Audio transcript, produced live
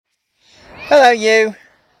Hello, you.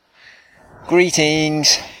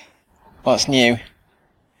 Greetings. What's new?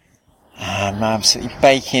 I'm absolutely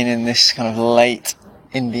baking in this kind of late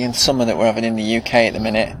Indian summer that we're having in the UK at the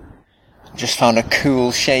minute. Just found a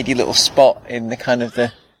cool, shady little spot in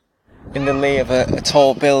the lee of a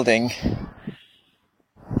tall building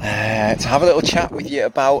to have a little chat with you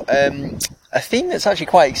about a theme that's actually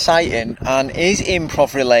quite exciting and is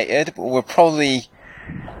improv related, but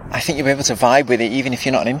I think you'll be able to vibe with it even if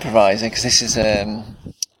you're not an improviser, because this is a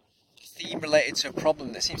theme related to a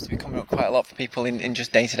problem that seems to be coming up quite a lot for people in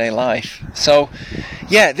just day-to-day life. So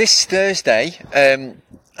yeah, this Thursday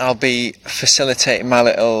I'll be facilitating my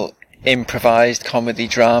little improvised comedy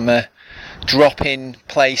drama drop-in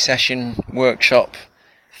play session workshop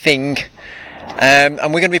thing, and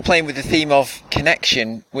we're going to be playing with the theme of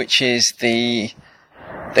connection, which is the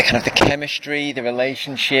kind of the chemistry, the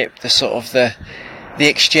relationship, the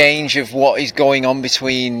exchange of what is going on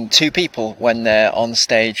between two people when they're on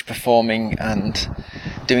stage performing and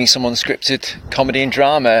doing some unscripted comedy and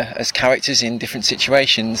drama as characters in different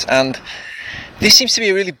situations. And this seems to be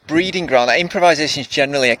a really breeding ground. Improvisation is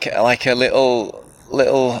generally like a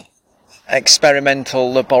little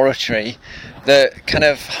experimental laboratory that kind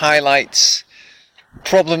of highlights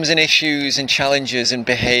problems and issues and challenges and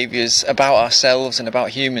behaviours about ourselves and about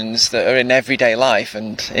humans that are in everyday life.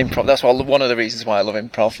 And improv, that's one of the reasons why I love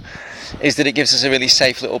improv, is that it gives us a really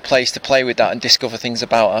safe little place to play with that and discover things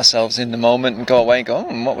about ourselves in the moment and go away and go,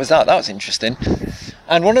 what was that? That was interesting.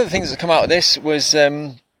 And one of the things that come out of this was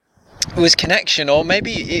connection, or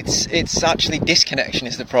maybe it's actually disconnection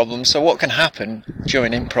is the problem. So what can happen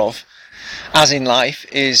during improv, as in life,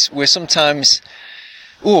 is we're sometimes,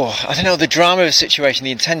 the drama of a situation,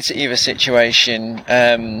 the intensity of a situation,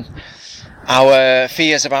 our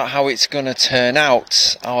fears about how it's going to turn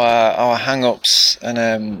out, our hang-ups,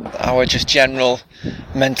 and our just general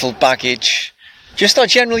mental baggage, just our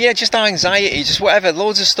anxiety, just whatever,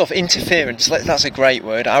 loads of stuff, interference, that's a great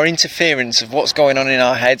word. Our interference of what's going on in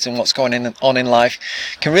our heads and what's going on in life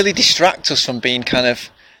can really distract us from being kind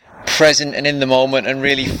of present and in the moment and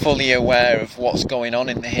really fully aware of what's going on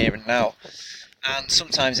in the here and now. And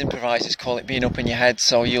sometimes improvisers call it being up in your head,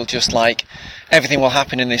 so you'll just everything will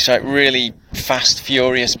happen in this really fast,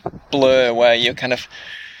 furious blur where you come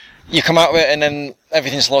out of it and then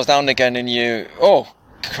everything slows down again and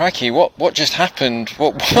crikey, what just happened?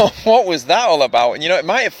 What was that all about? And it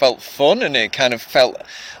might have felt fun and it kind of felt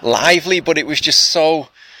lively, but it was just so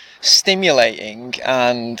stimulating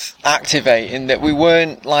and activating that we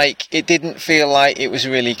weren't it didn't feel like it was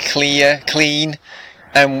really clean.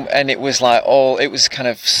 And it was it was kind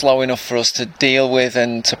of slow enough for us to deal with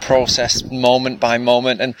and to process moment by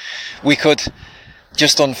moment, and we could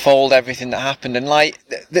just unfold everything that happened. And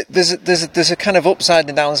there's a kind of upside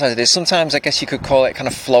and downside of this. Sometimes I guess you could call it kind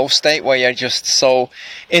of flow state, where you're just so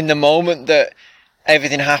in the moment that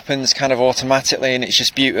everything happens kind of automatically and it's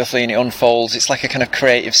just beautifully and it unfolds. It's like a kind of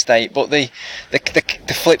creative state. But the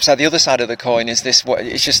flip side, the other side of the coin, is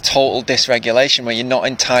it's just total dysregulation where you're not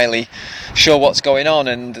entirely sure what's going on.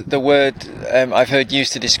 And the word I've heard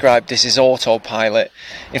used to describe this is autopilot.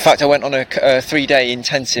 In fact, I went on a 3-day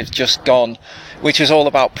intensive just gone, which was all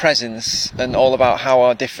about presence and all about how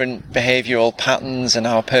our different behavioural patterns and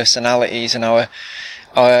our personalities and our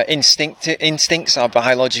instincts, our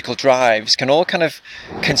biological drives can all kind of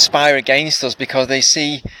conspire against us because they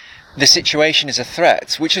see the situation as a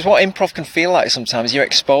threat, which is what improv can feel like sometimes. You're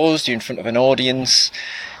exposed, you're in front of an audience,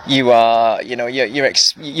 you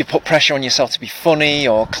put pressure on yourself to be funny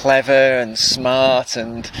or clever and smart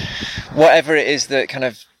and whatever it is that kind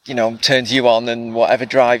of, turns you on and whatever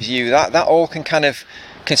drives you, that all can kind of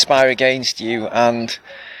conspire against you and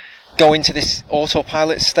go into this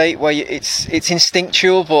autopilot state where it's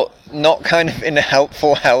instinctual, but not kind of in a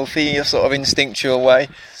helpful, healthy sort of instinctual way.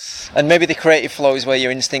 And maybe the creative flow is where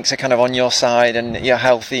your instincts are kind of on your side and you're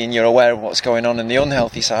healthy and you're aware of what's going on, and the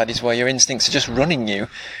unhealthy side is where your instincts are just running you.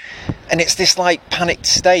 And it's this panicked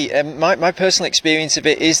state. And my personal experience of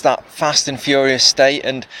it is that fast and furious state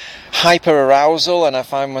and hyper arousal, and I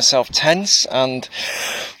find myself tense and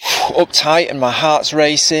uptight and my heart's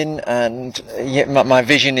racing and my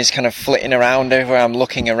vision is kind of flitting around everywhere I'm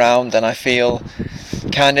looking around, and I feel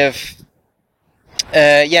kind of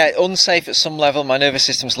unsafe at some level. My nervous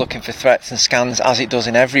system's looking for threats and scans, as it does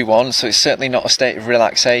in everyone, so it's certainly not a state of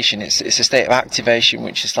relaxation. It's a state of activation,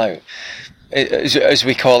 which is as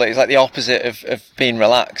we call it, it's like the opposite of being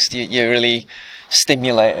relaxed. You're really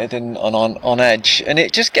stimulated and on edge, and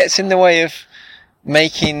it just gets in the way of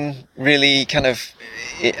making really kind of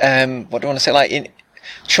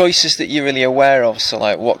choices that you're really aware of. So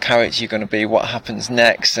like what character you're going to be, what happens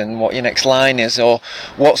next, and what your next line is, or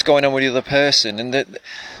what's going on with the other person. And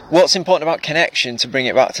what's important about connection, to bring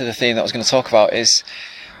it back to the theme that I was going to talk about, is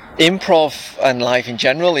improv and life in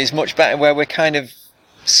general is much better where we're kind of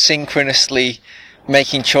synchronously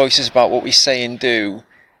making choices about what we say and do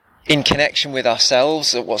in connection with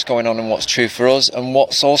ourselves, what's going on and what's true for us, and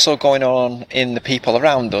what's also going on in the people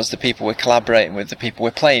around us, the people we're collaborating with, the people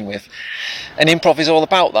we're playing with. And improv is all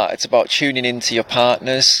about that. It's about tuning into your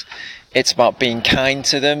partners. It's about being kind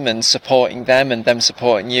to them and supporting them and them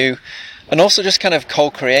supporting you. And also just kind of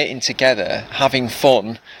co-creating together, having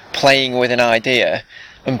fun, playing with an idea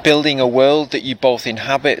and building a world that you both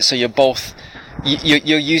inhabit. So you're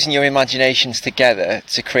using your imaginations together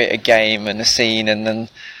to create a game and a scene, and then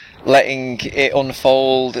letting it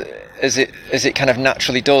unfold as it kind of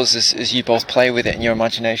naturally does as you both play with it and your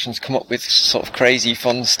imaginations come up with sort of crazy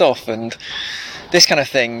fun stuff and this kind of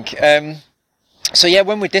thing. So yeah,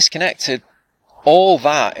 when we're disconnected, all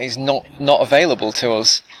that is not available to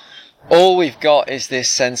us. All we've got is this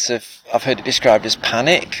sense of, I've heard it described as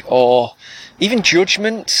panic or even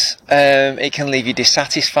judgment. It can leave you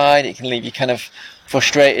dissatisfied, it can leave you kind of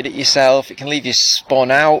frustrated at yourself, it can leave you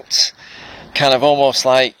spun out, kind of almost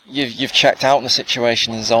like you've checked out in the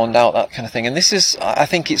situation and zoned out, that kind of thing. And this is, I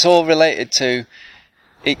think it's all related to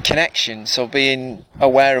connection. So being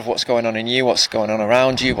aware of what's going on in you, what's going on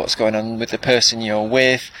around you, what's going on with the person you're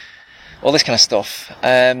with, all this kind of stuff.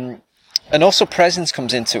 And also presence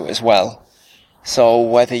comes into it as well. So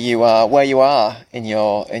whether you are where you are in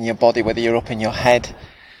your body, whether you're up in your head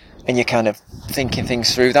and you're kind of thinking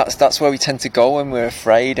things through, that's where we tend to go when we're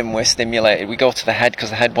afraid and we're stimulated. We go to the head because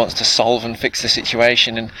the head wants to solve and fix the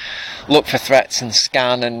situation and look for threats and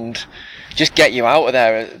scan and just get you out of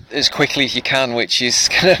there as quickly as you can, which is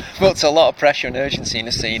kind of puts a lot of pressure and urgency in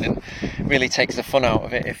a scene and really takes the fun out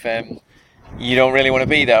of it if you don't really want to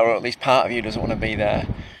be there, or at least part of you doesn't want to be there.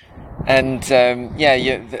 And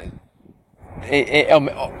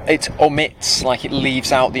it omits, like it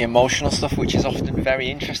leaves out the emotional stuff, which is often very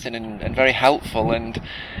interesting and very helpful. And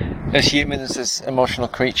as humans, as emotional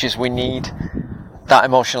creatures, we need that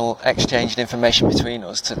emotional exchange and information between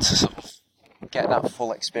us to sort of get that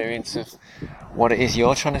full experience of what it is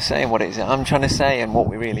you're trying to say and what it is I'm trying to say and what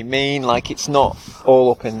we really mean. Like, it's not all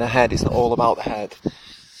up in the head, it's not all about the head.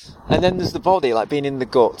 And then there's the body, like being in the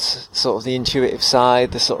gut, sort of the intuitive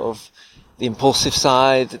side, the sort of the impulsive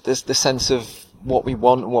side, there's the sense of what we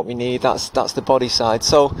want and what we need, that's the body side.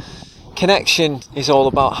 So connection is all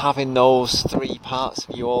about having those three parts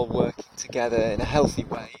of you all working together in a healthy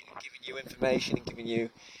way, giving you information and giving you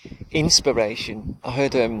inspiration. I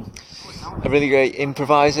heard a really great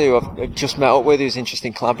improviser who I've just met up with, who's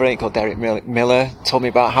interesting collaborating, called Derek Miller, told me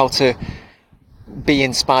about how to be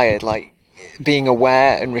inspired, like being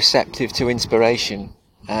aware and receptive to inspiration,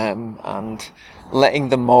 and letting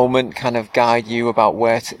the moment kind of guide you about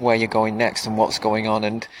where you're going next and what's going on.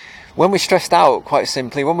 And when we're stressed out, quite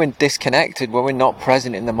simply, when we're disconnected, when we're not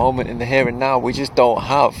present in the moment, in the here and now, we just don't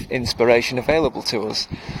have inspiration available to us,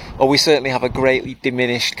 or we certainly have a greatly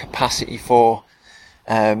diminished capacity for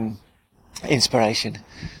inspiration.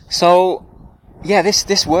 So yeah,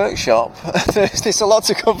 this workshop, there's a lot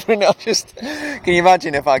to cover in it. Can you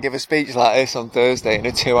imagine if I give a speech like this on Thursday in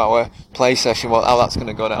a 2-hour play session, how that's going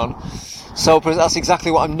to go down? So that's exactly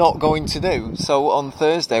what I'm not going to do. So on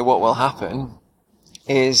Thursday, what will happen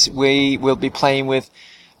is we will be playing with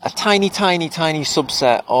a tiny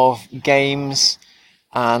subset of games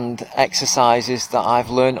and exercises that I've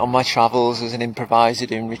learned on my travels as an improviser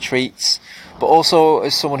doing retreats, but also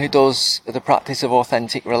as someone who does the practice of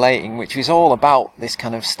authentic relating, which is all about this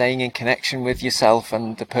kind of staying in connection with yourself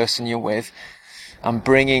and the person you're with, and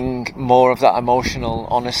bringing more of that emotional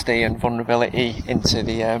honesty and vulnerability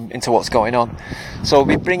into what's going on. So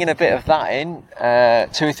we'll be bringing a bit of that in,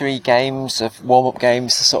 2 or 3 games of warm-up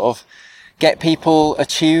games to sort of get people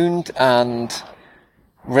attuned and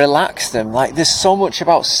relax them. Like, there's so much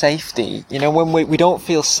about safety, when we don't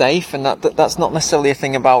feel safe, and that's not necessarily a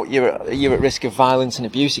thing about you're at risk of violence and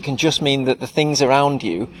abuse. It can just mean that the things around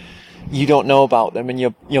you don't know about them, and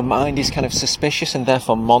your mind is kind of suspicious and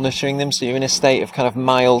therefore monitoring them. So you're in a state of kind of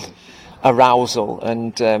mild arousal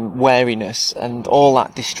and wariness, and all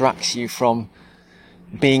that distracts you from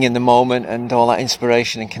being in the moment and all that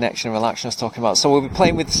inspiration and connection and relaxation I was talking about. So we'll be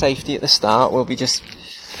playing with safety at the start. We'll be just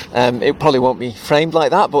it probably won't be framed like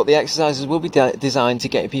that, but the exercises will be designed to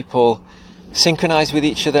get people synchronized with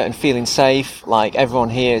each other and feeling safe, like everyone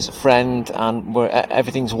here is a friend and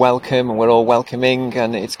everything's welcome and we're all welcoming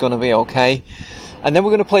and it's going to be okay. And then we're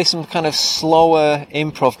going to play some kind of slower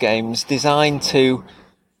improv games designed to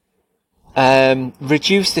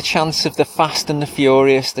reduce the chance of the fast and the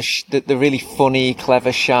furious, the really funny,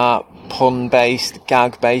 clever, sharp, pun-based,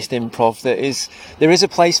 gag-based improv there is a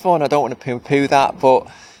place for, and I don't want to poo-poo that, but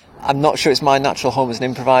I'm not sure it's my natural home as an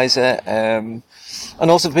improviser. And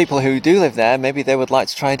also the people who do live there, maybe they would like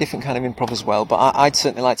to try a different kind of improv as well, but I'd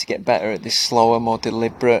certainly like to get better at this slower, more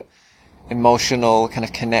deliberate, emotional, kind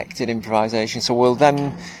of connected improvisation. So we'll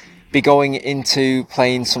then be going into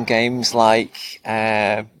playing some games like,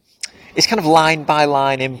 it's kind of line by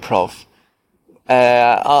line improv.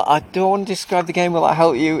 I don't want to describe the game. Will that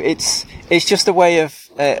help you? It's just a way of,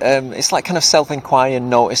 it's like kind of self-inquiry and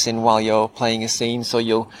noticing while you're playing a scene. So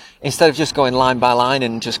you'll, instead of just going line by line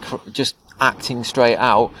and just acting straight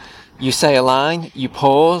out, you say a line, you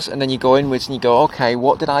pause, and then you go inwards and you go, okay,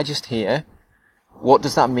 what did I just hear? What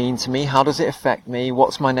does that mean to me? How does it affect me?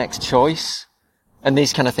 What's my next choice? And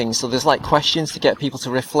these kind of things. So there's like questions to get people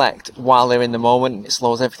to reflect while they're in the moment. It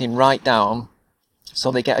slows everything right down,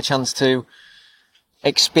 so they get a chance to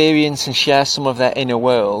experience and share some of their inner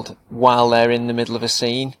world while they're in the middle of a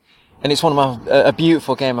scene. And it's a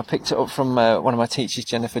beautiful game. I picked it up from one of my teachers,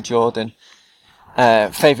 Jennifer Jordan.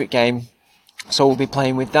 Favourite game. So we'll be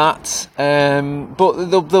playing with that. But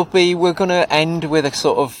we're going to end with a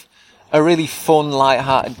sort of a really fun,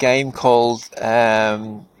 light-hearted game called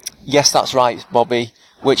Yes, That's Right, Bobby,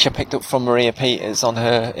 which I picked up from Maria Peters on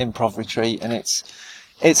her improv retreat, and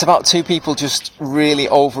it's about two people just really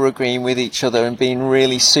over-agreeing with each other and being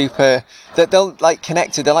really super, that they're like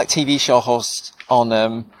connected, they're like TV show hosts on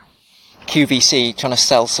QVC trying to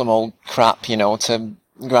sell some old crap, to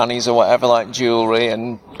grannies or whatever, like jewellery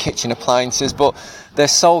and kitchen appliances, but they're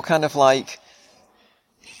so kind of like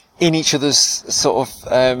in each other's sort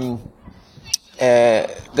of,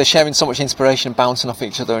 they're sharing so much inspiration and bouncing off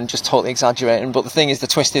each other and just totally exaggerating. But the thing is, the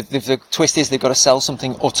twist is they've got to sell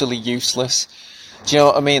something utterly useless. Do you know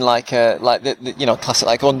what I mean? Like the classic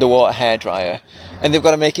like underwater hairdryer, and they've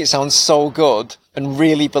got to make it sound so good and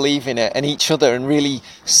really believe in it and each other and really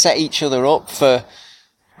set each other up for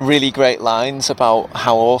really great lines about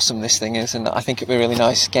how awesome this thing is. And I think it'd be a really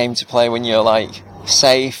nice game to play when you're like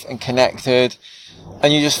safe and connected,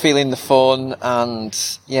 and you're just feeling the fun, and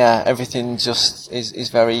yeah, everything just is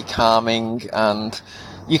very calming, and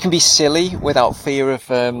you can be silly without fear of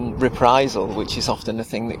reprisal, which is often the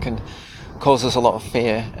thing that can cause us a lot of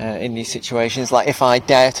fear in these situations. Like if I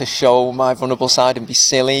dare to show my vulnerable side and be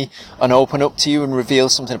silly and open up to you and reveal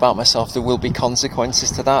something about myself, there will be consequences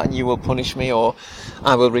to that, and you will punish me, or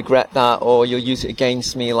I will regret that, or you'll use it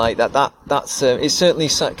against me. Like that's it's certainly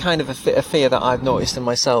kind of a fear that I've noticed in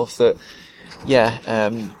myself, that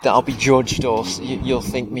that I'll be judged, or you'll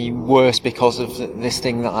think me worse because of this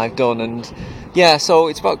thing that I've done. And yeah, so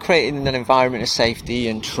it's about creating an environment of safety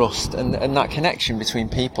and trust and that connection between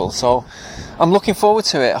people. So I'm looking forward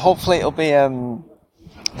to it. Hopefully it'll be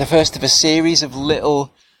the first of a series of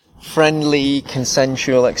little friendly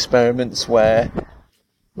consensual experiments where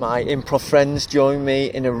my improv friends join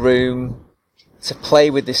me in a room to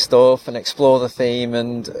play with this stuff and explore the theme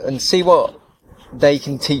and see what they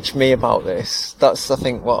can teach me about this. That's, I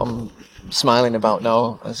think, what I'm smiling about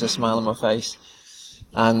now. There's a smile on my face.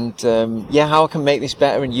 And how I can make this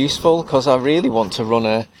better and useful, because I really want to run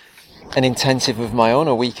an intensive of my own,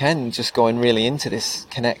 a weekend, just going really into this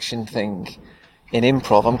connection thing in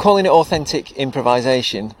improv. I'm calling it authentic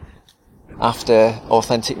improvisation, after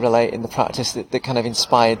authentic relating, the practice that kind of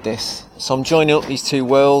inspired this. So I'm joining up these two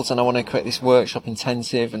worlds, and I want to create this workshop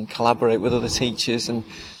intensive and collaborate with other teachers and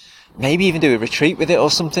maybe even do a retreat with it or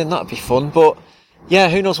something. That'd be fun. But yeah,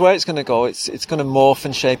 who knows where it's going to go. It's going to morph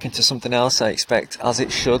and shape into something else, I expect, as it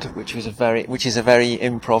should, which is a very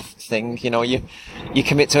improv thing. You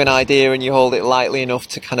commit to an idea and you hold it lightly enough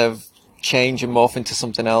to kind of change and morph into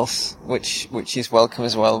something else, which is welcome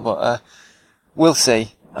as well. But we'll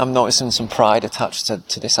see. I'm noticing some pride attached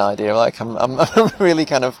to this idea. Like I'm really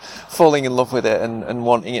kind of falling in love with it and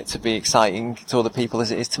wanting it to be exciting to other people as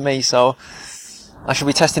it is to me. So I shall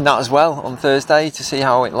be testing that as well on Thursday to see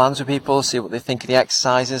how it lands with people, see what they think of the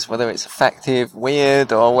exercises, whether it's effective,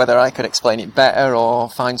 weird, or whether I could explain it better or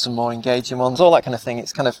find some more engaging ones, all that kind of thing.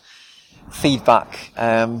 It's kind of feedback.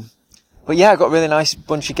 But yeah, I've got a really nice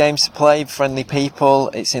bunch of games to play, friendly people.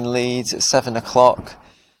 It's in Leeds at 7:00.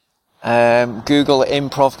 Google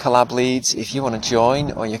Improv Collab Leeds if you want to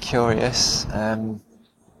join or you're curious. I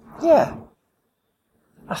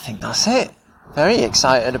think that's it. Very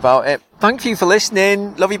excited about it. Thank you for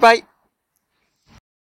listening. Love you, bye.